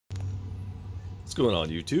What's going on,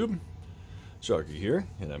 YouTube? Sharky here,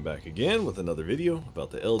 and I'm back again with another video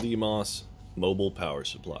about the LDMOS mobile power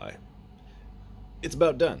supply. It's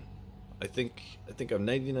about done. I think I'm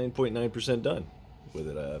 99.9% done with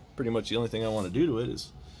it. Pretty much the only thing I want to do to it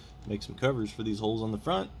is make some covers for these holes on the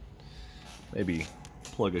front. Maybe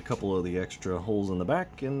plug a couple of the extra holes in the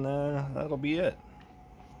back, and that'll be it.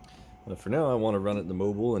 But for now, I want to run it in the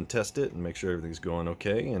mobile and test it and make sure everything's going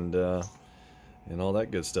okay, and all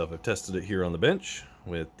that good stuff. I've tested it here on the bench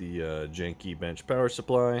with the janky bench power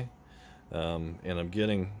supply, and I'm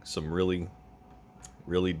getting some really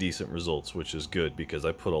decent results, which is good because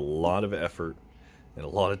I put a lot of effort and a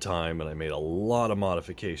lot of time, and I made a lot of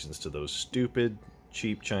modifications to those stupid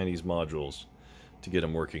cheap Chinese modules to get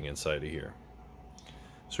them working inside of here.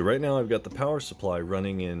 So right now I've got the power supply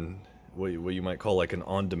running in what you might call like an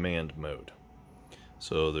on-demand mode.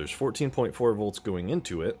 So there's 14.4 volts going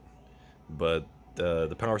into it, but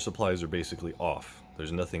the power supplies are basically off.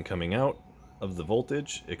 There's nothing coming out of the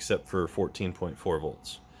voltage except for 14.4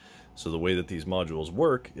 volts. So the way that these modules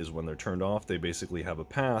work is when they're turned off, they basically have a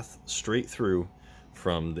path straight through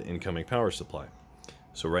from the incoming power supply.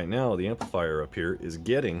 So right now the amplifier up here is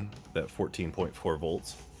getting that 14.4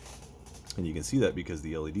 volts, and you can see that because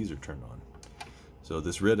the LEDs are turned on. So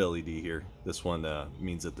this red LED here, this one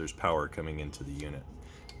means that there's power coming into the unit,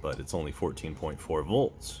 but it's only 14.4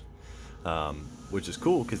 volts. Which is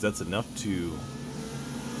cool because that's enough to,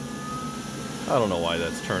 I don't know why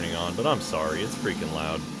that's turning on, but I'm sorry, it's freaking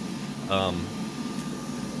loud.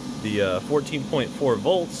 The 14.4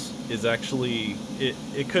 volts is actually,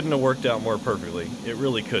 it couldn't have worked out more perfectly. It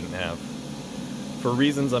really couldn't have. For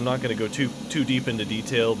reasons I'm not going to go too deep into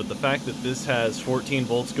detail, but the fact that this has 14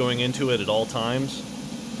 volts going into it at all times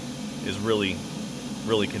is really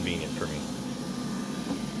convenient for me.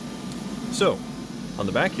 So, on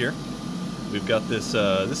the back here, we've got this,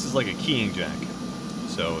 this is like a keying jack.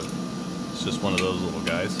 So it's just one of those little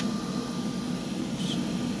guys.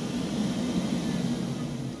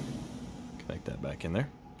 Connect that back in there.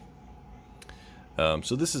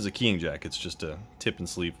 So this is a keying jack. It's just a tip and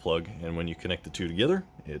sleeve plug, and when you connect the two together,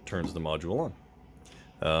 it turns the module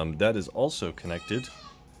on. That is also connected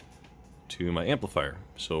to my amplifier.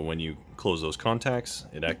 So when you close those contacts,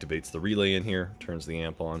 it activates the relay in here, turns the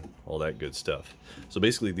amp on, all that good stuff. So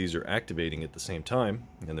basically these are activating at the same time,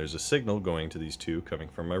 and there's a signal going to these two coming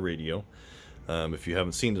from my radio. If you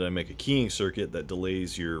haven't seen it, I make a keying circuit that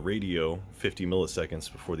delays your radio 50 milliseconds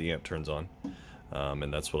before the amp turns on,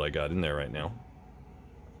 and that's what I got in there right now.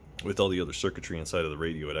 With all the other circuitry inside of the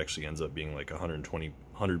radio, it actually ends up being like 100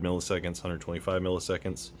 milliseconds, 125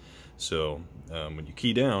 milliseconds. So when you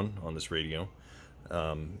key down on this radio,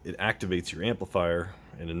 it activates your amplifier,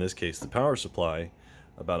 and in this case the power supply,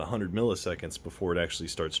 about 100 milliseconds before it actually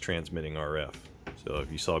starts transmitting RF. So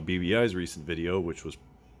if you saw BBI's recent video, which was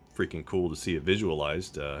freaking cool to see it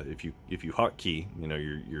visualized, if you hotkey, you know,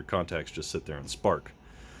 your contacts just sit there and spark.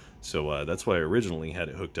 So that's why I originally had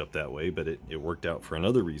it hooked up that way, but it worked out for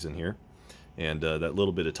another reason here. And that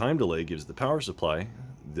little bit of time delay gives the power supply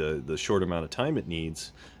the short amount of time it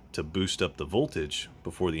needs to boost up the voltage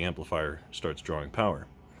before the amplifier starts drawing power.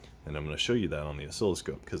 And I'm going to show you that on the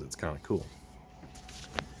oscilloscope because it's kind of cool.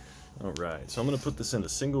 Alright, so I'm going to put this into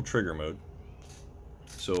single trigger mode.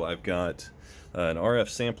 So I've got an RF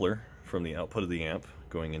sampler from the output of the amp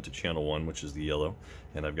going into channel 1, which is the yellow,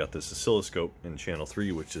 and I've got this oscilloscope in channel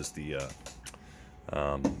 3, which is the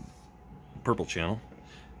purple channel,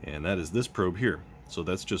 and that is this probe here. So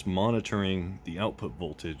that's just monitoring the output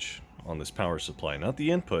voltage on this power supply, not the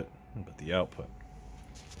input, but the output.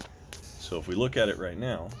 So if we look at it right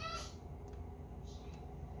now,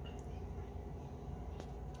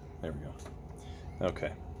 there we go.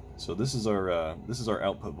 Okay, so this is our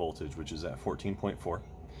output voltage, which is at 14.4.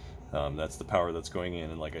 That's the power that's going in,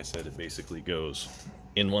 and like I said, it basically goes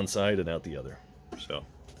in one side and out the other. So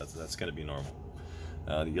that's going to be normal.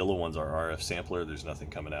 The yellow one's our RF sampler. There's nothing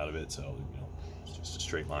coming out of it, so you know, it's just a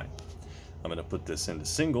straight line. I'm going to put this into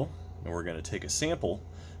single, and we're going to take a sample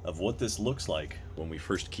of what this looks like when we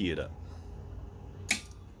first key it up.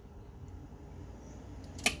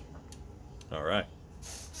 Alright,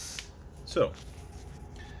 so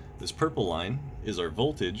this purple line is our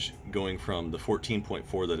voltage going from the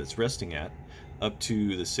 14.4 that it's resting at up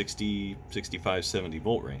to the 60, 65, 70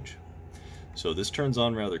 volt range. So this turns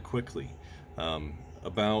on rather quickly.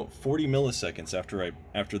 About 40 milliseconds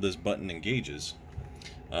after this button engages,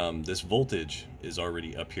 this voltage is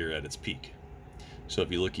already up here at its peak. So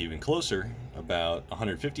if you look even closer, about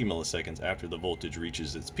 150 milliseconds after the voltage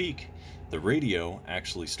reaches its peak, the radio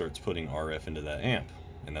actually starts putting RF into that amp,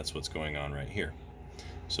 and that's what's going on right here.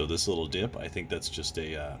 So this little dip, I think that's just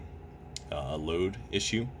a load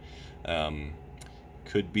issue.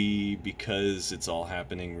 Could be because it's all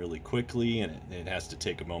happening really quickly and it has to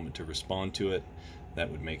take a moment to respond to it. That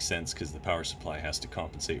would make sense because the power supply has to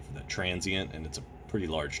compensate for that transient, and it's a pretty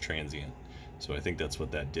large transient. So I think that's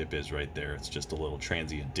what that dip is right there. It's just a little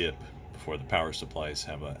transient dip before the power supplies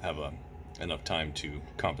have enough time to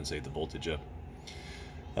compensate the voltage up.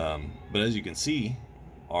 But as you can see,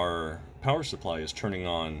 our power supply is turning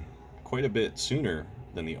on quite a bit sooner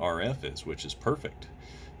than the RF is, which is perfect.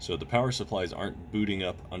 So the power supplies aren't booting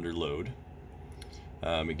up under load.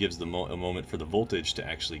 It gives them a moment for the voltage to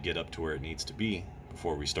actually get up to where it needs to be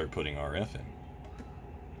before we start putting RF in.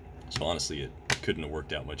 So honestly, it couldn't have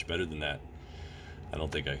worked out much better than that. I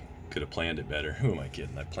don't think I could have planned it better. Who am I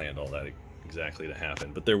kidding? I planned all that exactly to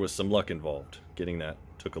happen, but there was some luck involved. Getting that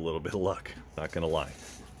took a little bit of luck, not gonna lie.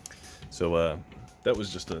 So that was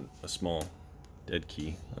just a small dead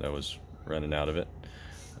key that I was running out of it.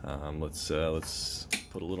 Let's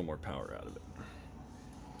put a little more power out of it.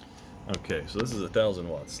 Okay, so this is a 1,000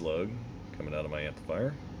 watt slug coming out of my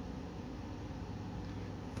amplifier,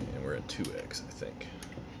 and we're at 2x, I think.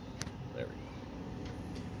 There we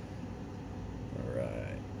go. All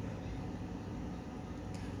right.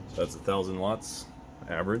 So that's 1,000 watts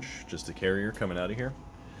average, just a carrier coming out of here.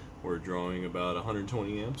 We're drawing about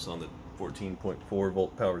 120 amps on the 14.4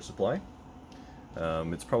 volt power supply.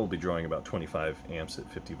 It's probably drawing about 25 amps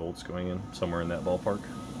at 50 volts going in, somewhere in that ballpark.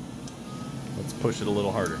 Let's push it a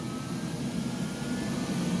little harder.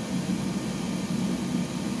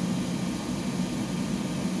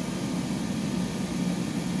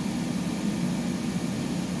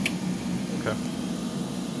 Okay.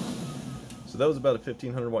 So that was about a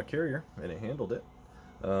 1,500 watt carrier, and it handled it.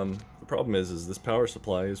 The problem is this power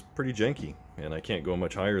supply is pretty janky, and I can't go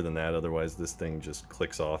much higher than that, otherwise this thing just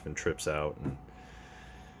clicks off and trips out. And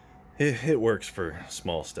it works for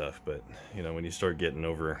small stuff, but you know, when you start getting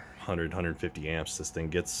over 150 amps, this thing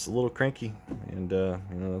gets a little cranky, and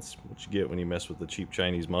you know, that's what you get when you mess with the cheap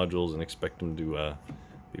Chinese modules and expect them to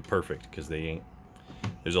be perfect, because they ain't.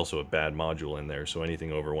 There's also a bad module in there, so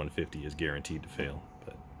anything over 150 is guaranteed to fail.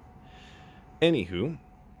 But anywho,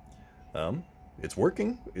 it's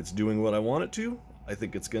working. It's doing what I want it to. I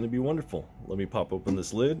think it's going to be wonderful. Let me pop open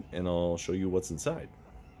this lid and I'll show you what's inside.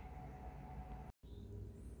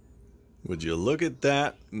 Would you look at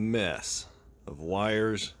that mess of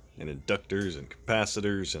wires and inductors and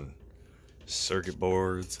capacitors and circuit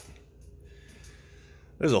boards?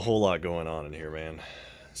 There's a whole lot going on in here, man.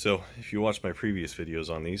 So if you watched my previous videos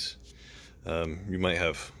on these, you might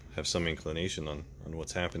have some inclination on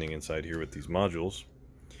what's happening inside here with these modules.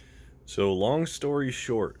 So long story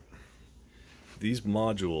short, these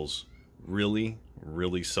modules really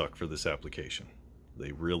suck for this application.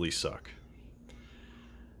 They really suck.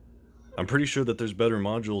 I'm pretty sure that there's better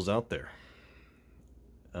modules out there.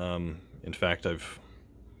 In fact, I've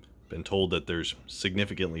been told that there's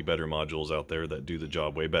significantly better modules out there that do the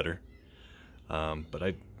job way better. But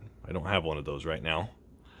I don't have one of those right now.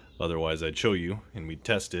 Otherwise I'd show you and we'd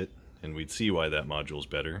test it and we'd see why that module's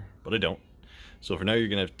better, but I don't. So for now you're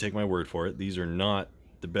gonna have to take my word for it. These are not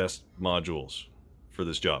the best modules for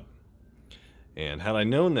this job. And had I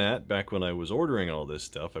known that back when I was ordering all this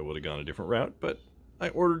stuff, I would have gone a different route, but I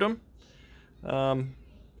ordered them.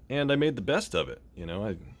 And I made the best of it. You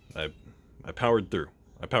know, I powered through.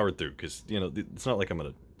 I powered through because, you know, it's not like I'm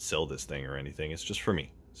gonna sell this thing or anything. It's just for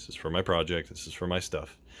me. This is for my project. This is for my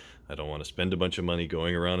stuff. I don't want to spend a bunch of money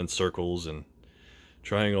going around in circles and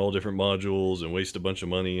trying all different modules and waste a bunch of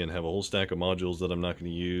money and have a whole stack of modules that I'm not going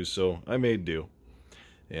to use. So I made do.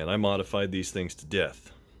 And I modified these things to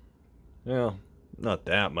death. Well, not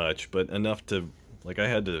that much, but enough to, like, I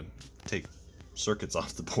had to take circuits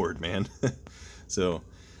off the board, man. So,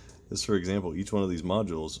 this, for example, each one of these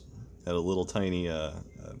modules had a little tiny,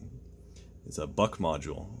 it's a buck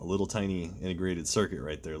module, a little tiny integrated circuit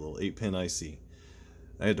right there, a little 8-pin IC.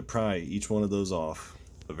 I had to pry each one of those off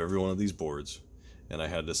of every one of these boards, and I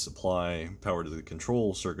had to supply power to the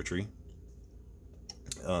control circuitry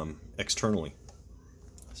externally.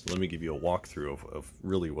 So let me give you a walkthrough of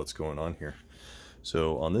really what's going on here.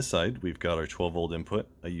 So on this side, we've got our 12 volt input.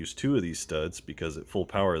 I use 2 of these studs because at full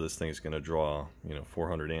power, this thing is going to draw, you know,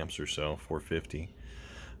 400 amps or so, 450.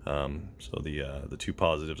 So the 2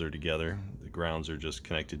 positives are together. The grounds are just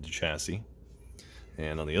connected to chassis.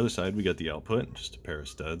 And on the other side, we got the output, just a pair of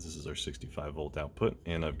studs. This is our 65 volt output.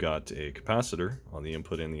 And I've got a capacitor on the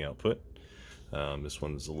input and the output. This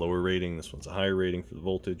one's a lower rating, this one's a higher rating for the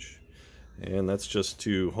voltage. And that's just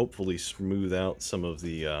to hopefully smooth out some of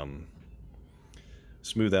the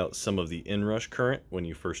inrush current when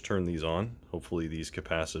you first turn these on. Hopefully these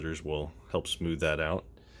capacitors will help smooth that out.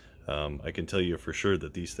 I can tell you for sure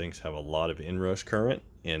that these things have a lot of inrush current,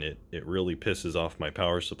 and it really pisses off my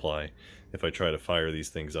power supply if I try to fire these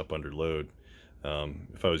things up under load.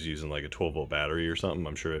 If I was using like a 12-volt battery or something,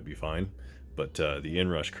 I'm sure it'd be fine. But the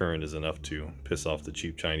inrush current is enough to piss off the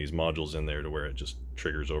cheap Chinese modules in there to where it just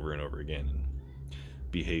triggers over and over again and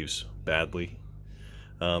behaves badly.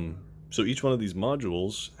 So each one of these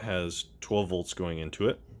modules has 12 volts going into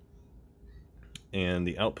it, and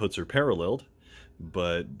the outputs are paralleled.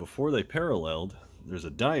 But before they paralleled, there's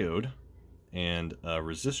a diode and a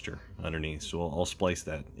resistor underneath. So I'll splice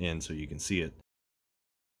that in so you can see it.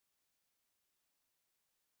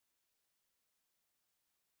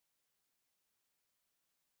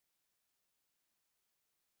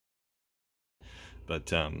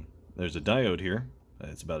 But there's a diode here.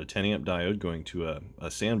 It's about a 10 amp diode going to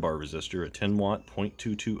a sandbar resistor, a 10 watt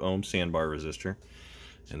 0.22 ohm sandbar resistor.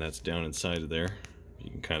 And that's down inside of there.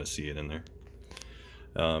 You can kind of see it in there.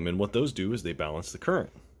 And what those do is they balance the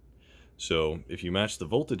current. So if you match the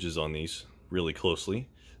voltages on these really closely,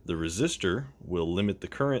 the resistor will limit the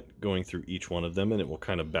current going through each one of them, and it will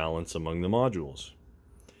kind of balance among the modules.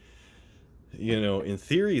 You know, in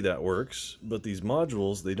theory that works, but these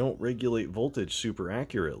modules, they don't regulate voltage super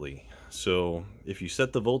accurately. So if you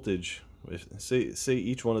set the voltage, say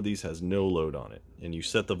each one of these has no load on it, and you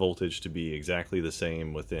set the voltage to be exactly the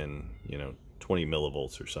same within, 20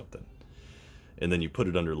 millivolts or something, and then you put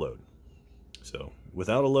it under load. So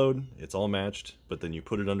without a load, it's all matched, but then you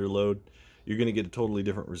put it under load, you're going to get a totally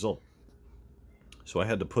different result. So I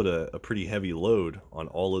had to put a pretty heavy load on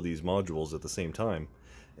all of these modules at the same time,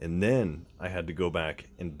 and then I had to go back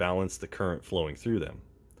and balance the current flowing through them.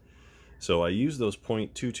 So I used those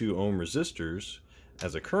 0.22 ohm resistors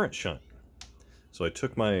as a current shunt. So I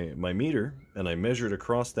took my meter and I measured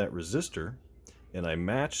across that resistor, and I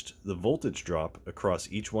matched the voltage drop across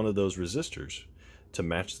each one of those resistors to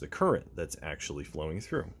match the current that's actually flowing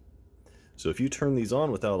through. So if you turn these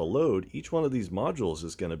on without a load, each one of these modules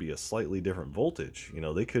is going to be a slightly different voltage.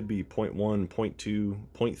 They could be 0.1, 0.2,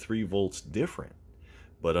 0.3 volts different,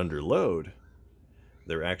 but under load,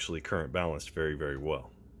 they're actually current balanced very, very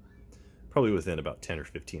well. Probably within about 10 or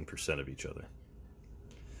 15% of each other.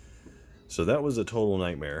 So that was a total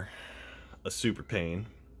nightmare, a super pain.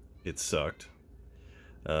 It sucked.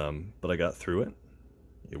 But I got through it.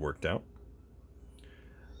 It worked out.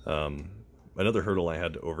 Another hurdle I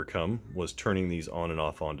had to overcome was turning these on and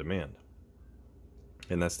off on demand.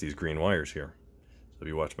 And that's these green wires here. So if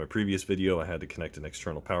you watched my previous video, I had to connect an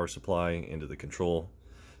external power supply into the control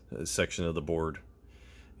section of the board.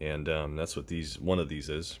 And that's what one of these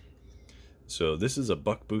is. So this is a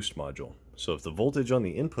buck boost module. So if the voltage on the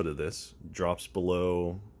input of this drops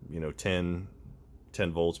below, 10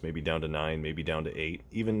 volts, maybe down to 9, maybe down to 8,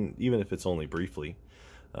 even if it's only briefly,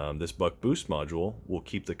 this buck boost module will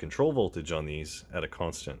keep the control voltage on these at a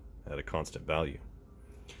constant value.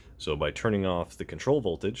 So by turning off the control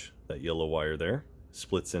voltage, that yellow wire there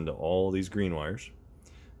splits into all these green wires.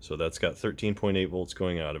 So that's got 13.8 volts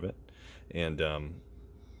going out of it. And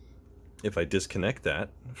if I disconnect that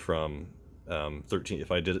from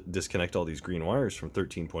if I disconnect all these green wires from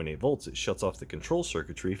 13.8 volts, it shuts off the control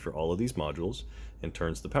circuitry for all of these modules and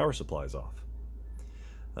turns the power supplies off.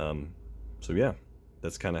 So yeah,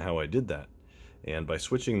 that's kind of how I did that. And by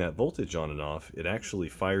switching that voltage on and off, it actually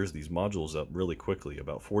fires these modules up really quickly,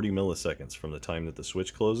 about 40 milliseconds from the time that the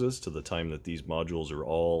switch closes to the time that these modules are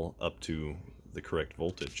all up to the correct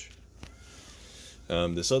voltage.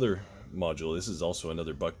 This other module, this is also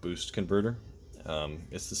another buck boost converter.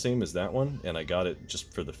 It's the same as that one, and I got it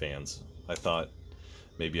just for the fans. I thought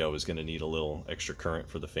maybe I was going to need a little extra current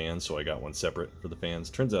for the fans, so I got one separate for the fans.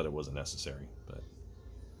 Turns out it wasn't necessary. But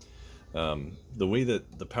the way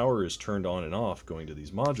that the power is turned on and off going to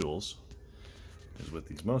these modules is with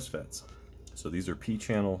these MOSFETs. So these are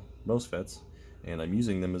P-channel MOSFETs, and I'm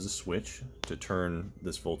using them as a switch to turn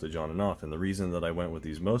this voltage on and off. And the reason that I went with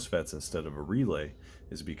these MOSFETs instead of a relay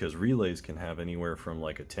is because relays can have anywhere from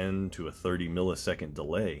like a 10 to a 30 millisecond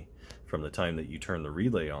delay from the time that you turn the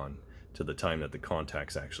relay on to the time that the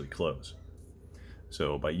contacts actually close.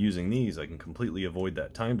 So by using these, I can completely avoid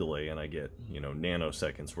that time delay, and I get,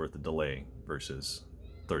 nanoseconds worth of delay versus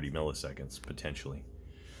 30 milliseconds potentially.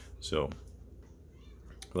 So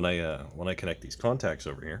when I connect these contacts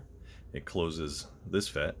over here, it closes this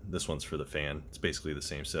FET. This one's for the fan. It's basically the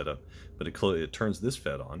same setup, but it turns this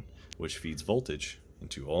FET on, which feeds voltage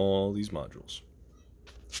into all these modules.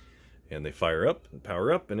 And they fire up and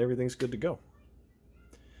power up, and everything's good to go.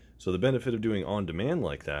 So the benefit of doing on demand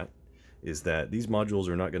like that is that these modules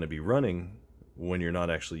are not going to be running when you're not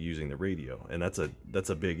actually using the radio. And that's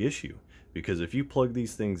a big issue, because if you plug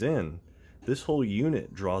these things in This whole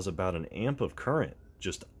unit draws about an amp of current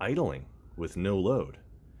just idling with no load.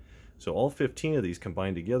 So all 15 of these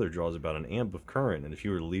combined together draws about an amp of current, and if you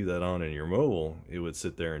were to leave that on in your mobile, it would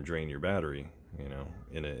sit there and drain your battery, you know,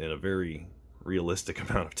 in a very realistic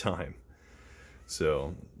amount of time.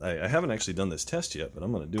 So I haven't actually done this test yet, but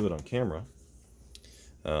I'm going to do it on camera.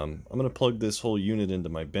 I'm going to plug this whole unit into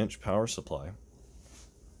my bench power supply,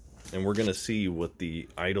 and we're going to see what the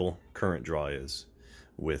idle current draw is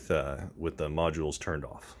with the modules turned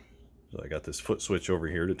off. So I got this foot switch over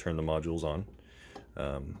here to turn the modules on.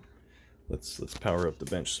 Let's power up the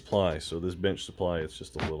bench supply. So this bench supply is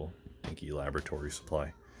just a little dinky laboratory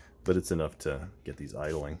supply, but it's enough to get these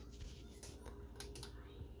idling.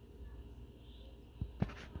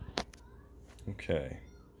 Okay,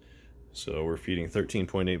 so we're feeding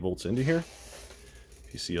 13.8 volts into here.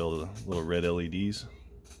 If you see all the little red LEDs,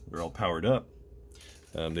 they're all powered up.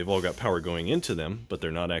 They've all got power going into them, but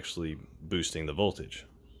they're not actually boosting the voltage.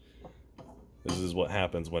 This is what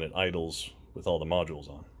happens when it idles with all the modules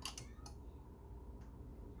on.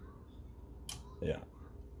 Yeah,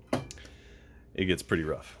 it gets pretty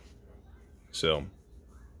rough. So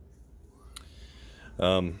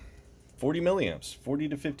 40 milliamps, 40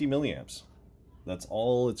 to 50 milliamps. That's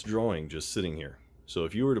all it's drawing just sitting here. So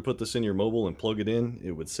if you were to put this in your mobile and plug it in,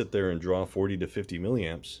 it would sit there and draw 40 to 50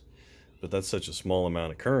 milliamps. But that's such a small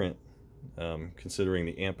amount of current, considering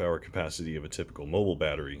the amp hour capacity of a typical mobile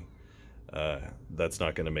battery. That's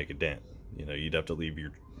not going to make a dent. You know, you'd have to leave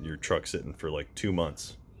your truck sitting for like 2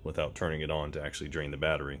 months without turning it on to actually drain the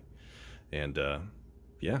battery. And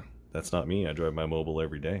yeah, that's not me. I drive my mobile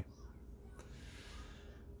every day.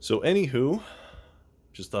 So anywho,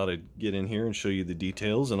 just thought I'd get in here and show you the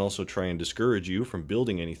details, and also try and discourage you from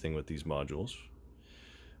building anything with these modules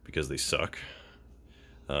because they suck.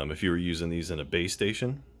 If you were using these in a base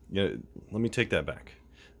station, yeah, let me take that back.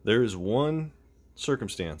 There is one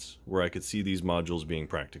circumstance where I could see these modules being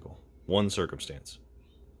practical. One circumstance.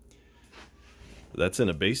 That's in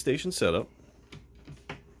a base station setup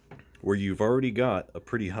where you've already got a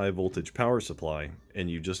pretty high voltage power supply and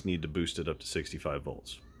you just need to boost it up to 65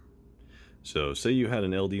 volts. So say you had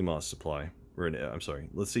an LDMOS supply, or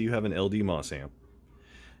let's say you have an LDMOS amp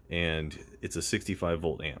and it's a 65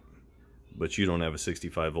 volt amp, but you don't have a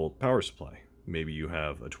 65 volt power supply. Maybe you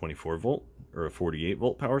have a 24 volt or a 48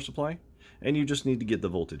 volt power supply and you just need to get the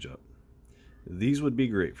voltage up. These would be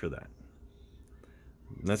great for that.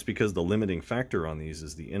 And that's because the limiting factor on these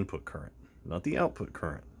is the input current, not the output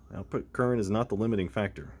current. Output current is not the limiting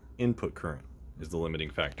factor. Input current is the limiting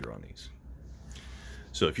factor on these.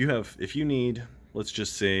 So if you need, let's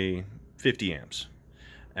just say 50 amps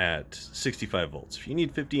at 65 volts. If you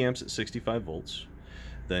need 50 amps at 65 volts,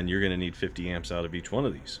 then you're going to need 50 amps out of each one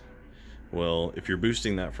of these. Well, if you're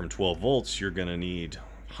boosting that from 12 volts, you're going to need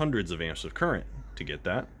hundreds of amps of current to get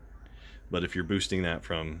that. But if you're boosting that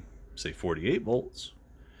from, say, 48 volts,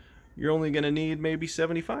 you're only going to need maybe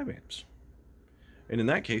 75 amps. And in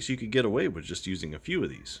that case, you could get away with just using a few of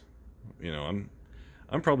these. You know,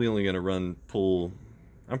 I'm probably only going to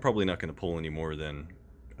I'm probably not going to pull any more than,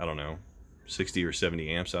 I don't know, 60 or 70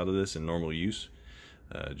 amps out of this in normal use.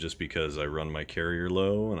 Just because I run my carrier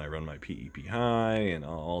low and I run my PEP high and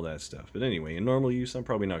all that stuff. But anyway, in normal use, I'm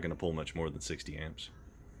probably not going to pull much more than 60 amps.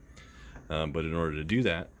 But in order to do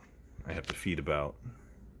that, I have to feed about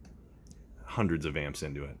hundreds of amps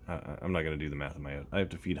into it. I'm not going to do the math in my head. I have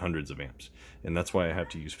to feed hundreds of amps. And that's why I have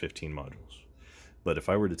to use 15 modules. But if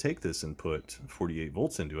I were to take this and put 48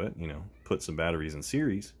 volts into it, you know, put some batteries in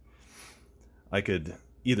series, I could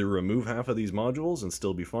either remove half of these modules and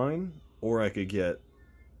still be fine, or I could get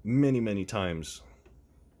many, many times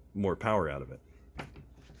more power out of it.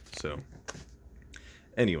 So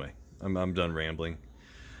anyway, I'm done rambling.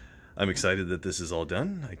 I'm excited that this is all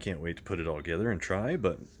done. I can't wait to put it all together and try,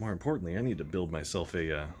 but more importantly, I need to build myself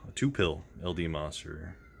a 2-pill LDMOS,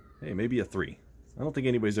 or hey, maybe a 3. I don't think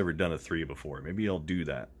anybody's ever done a 3 before. Maybe I'll do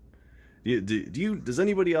that. Does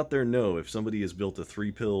anybody out there know if somebody has built a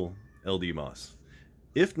 3-pill LDMOS?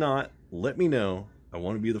 If not, let me know. I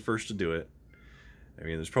want to be the first to do it. I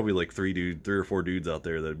mean, there's probably like 3 or 4 dudes out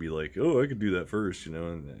there that'd be like, oh, I could do that first, you know.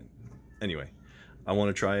 And anyway, I want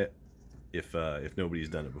to try it. If nobody's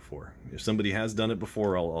done it before. If somebody has done it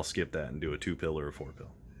before, I'll skip that and do a 2-pill or a 4-pill.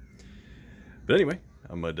 But anyway,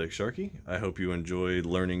 I'm Mud Duck Sharky. I hope you enjoyed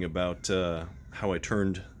learning about how I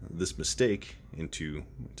turned this mistake into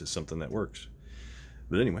something that works.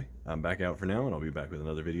 But anyway, I'm back out for now, and I'll be back with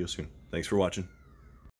another video soon. Thanks for watching.